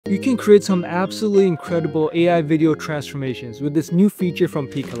You can create some absolutely incredible AI video transformations with this new feature from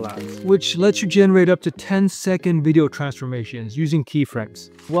Pika Labs, which lets you generate up to 10-second video transformations using keyframes.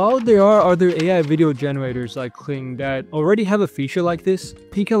 While there are other AI video generators like Kling that already have a feature like this,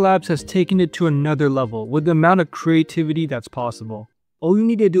 Pika Labs has taken it to another level with the amount of creativity that's possible. All you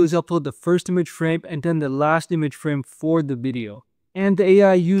need to do is upload the first image frame and then the last image frame for the video. And the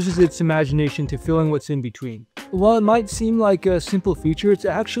AI uses its imagination to fill in what's in between. While it might seem like a simple feature, it's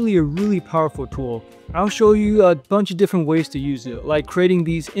actually a really powerful tool. I'll show you a bunch of different ways to use it, like creating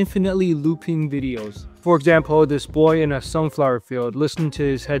these infinitely looping videos. For example, this boy in a sunflower field listening to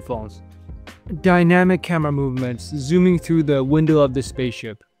his headphones. Dynamic camera movements zooming through the window of the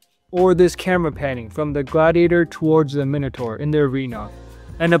spaceship. Or this camera panning from the gladiator towards the minotaur in the arena.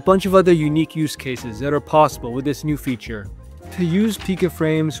 And a bunch of other unique use cases that are possible with this new feature. To use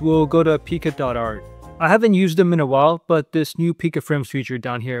PikaFrames, we'll go to pika.art. I haven't used them in a while, but this new PikaFrames feature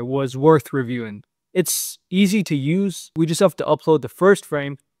down here was worth reviewing. It's easy to use. We just have to upload the first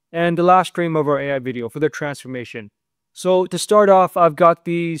frame and the last frame of our AI video for the transformation. So to start off, I've got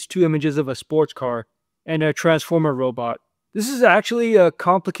these two images of a sports car and a transformer robot. This is actually a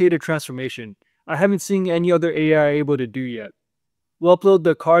complicated transformation. I haven't seen any other AI able to do yet. We'll upload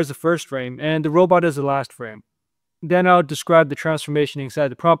the car as the first frame and the robot as the last frame. Then I'll describe the transformation inside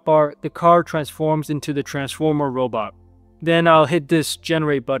the prompt bar. The car transforms into the transformer robot. Then I'll hit this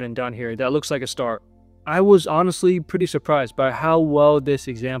generate button down here that looks like a star. I was honestly pretty surprised by how well this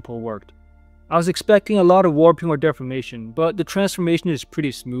example worked. I was expecting a lot of warping or deformation, but the transformation is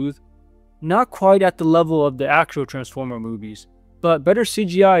pretty smooth. Not quite at the level of the actual Transformer movies, but better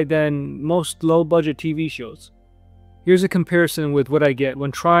CGI than most low-budget TV shows. Here's a comparison with what I get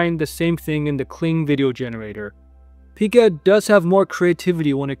when trying the same thing in the Kling video generator. Pika does have more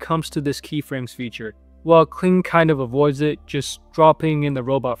creativity when it comes to this keyframes feature, while Kling kind of avoids it, just dropping in the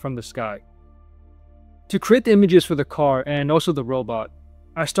robot from the sky. To create the images for the car and also the robot,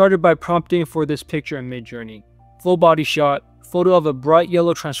 I started by prompting for this picture in Midjourney. Full body shot, photo of a bright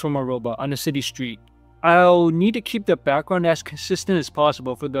yellow transformer robot on a city street. I'll need to keep the background as consistent as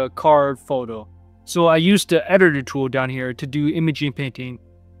possible for the car photo, so I used the editor tool down here to do image inpainting.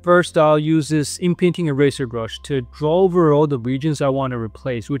 First, I'll use this inpainting eraser brush to draw over all the regions I want to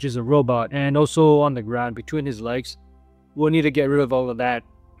replace, which is a robot and also on the ground between his legs. We'll need to get rid of all of that.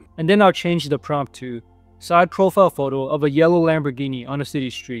 And then I'll change the prompt to side profile photo of a yellow Lamborghini on a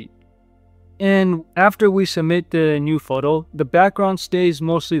city street. And after we submit the new photo, the background stays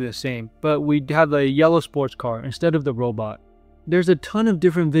mostly the same, but we have a yellow sports car instead of the robot. There's a ton of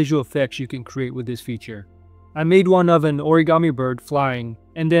different visual effects you can create with this feature. I made one of an origami bird flying,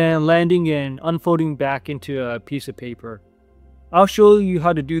 and then landing and unfolding back into a piece of paper. I'll show you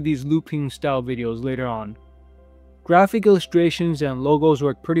how to do these looping style videos later on. Graphic illustrations and logos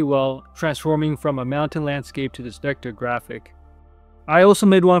work pretty well, transforming from a mountain landscape to this vector graphic. I also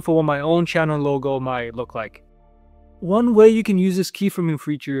made one for what my own channel logo might look like. One way you can use this keyframing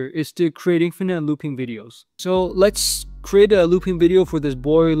feature is to create infinite looping videos. So let's create a looping video for this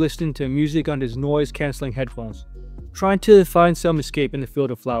boy listening to music on his noise-canceling headphones, trying to find some escape in the field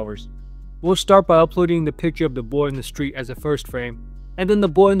of flowers. We'll start by uploading the picture of the boy in the street as the first frame, and then the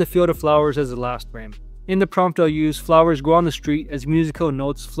boy in the field of flowers as the last frame. In the prompt I'll use flowers grow on the street as musical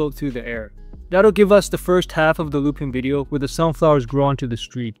notes float through the air. That'll give us the first half of the looping video where the sunflowers grow onto the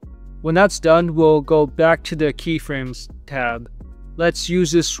street. When that's done, we'll go back to the keyframes tab. Let's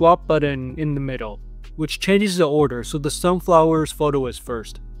use this swap button in the middle, which changes the order so the sunflowers photo is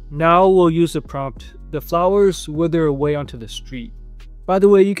first. Now we'll use the prompt, the flowers wither away onto the street. By the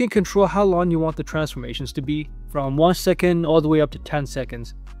way, you can control how long you want the transformations to be, from 1 second all the way up to 10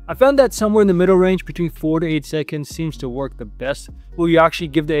 seconds. I found that somewhere in the middle range between 4 to 8 seconds seems to work the best, where you actually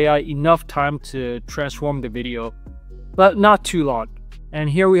give the AI enough time to transform the video, but not too long. And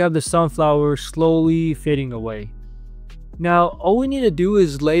here we have the sunflower slowly fading away. Now, all we need to do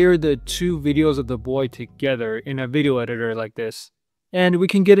is layer the two videos of the boy together in a video editor like this. And we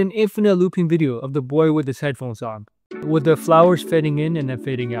can get an infinite looping video of the boy with his headphones on, with the flowers fading in and then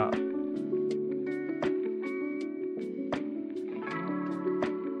fading out.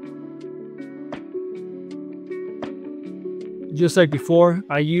 Just like before,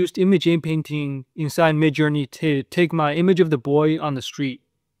 I used image inpainting inside Midjourney to take my image of the boy on the street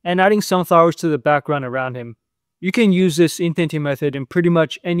and adding sunflowers to the background around him. You can use this inpainting method in pretty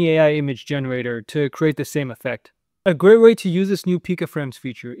much any AI image generator to create the same effect. A great way to use this new PikaFrames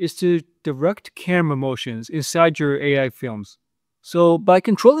feature is to direct camera motions inside your AI films. So by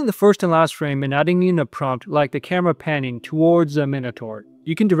controlling the first and last frame and adding in a prompt like the camera panning towards a minotaur,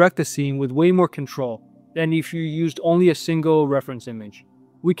 you can direct the scene with way more control than if you used only a single reference image.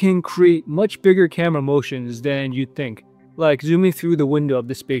 we can create much bigger camera motions than you'd think, like zooming through the window of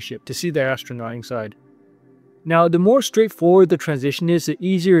the spaceship to see the astronaut inside. Now, the more straightforward the transition is, the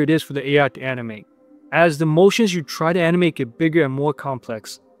easier it is for the AI to animate, as the motions you try to animate get bigger and more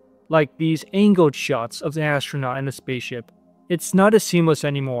complex. Like these angled shots of the astronaut and the spaceship. It's not as seamless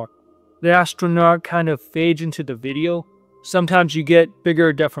anymore. The astronaut kind of fades into the video. Sometimes you get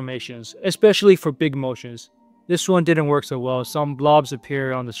bigger deformations, especially for big motions. This one didn't work so well, some blobs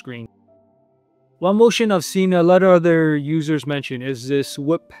appear on the screen. One motion I've seen a lot of other users mention is this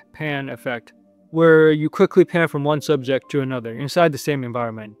whip pan effect, where you quickly pan from one subject to another inside the same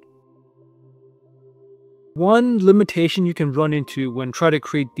environment. One limitation you can run into when trying to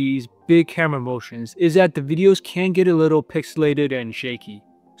create these big camera motions is that the videos can get a little pixelated and shaky.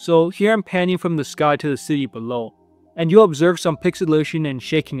 So here I'm panning from the sky to the city below, and you'll observe some pixelation and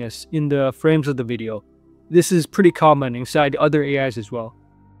shakiness in the frames of the video. This is pretty common inside other AIs as well.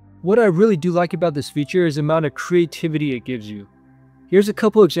 What I really do like about this feature is the amount of creativity it gives you. Here's a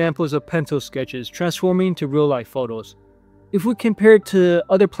couple examples of pencil sketches transforming to real-life photos. If we compare it to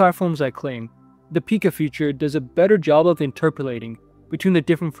other platforms I claim, the Pika feature does a better job of interpolating between the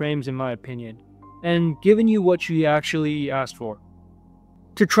different frames in my opinion, and giving you what you actually asked for.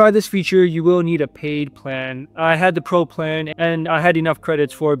 To try this feature, you will need a paid plan. I had the Pro plan, and I had enough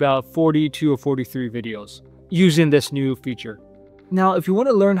credits for about 42 or 43 videos using this new feature. Now, if you want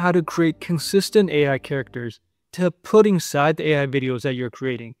to learn how to create consistent AI characters to put inside the AI videos that you're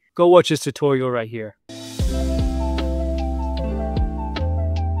creating, go watch this tutorial right here.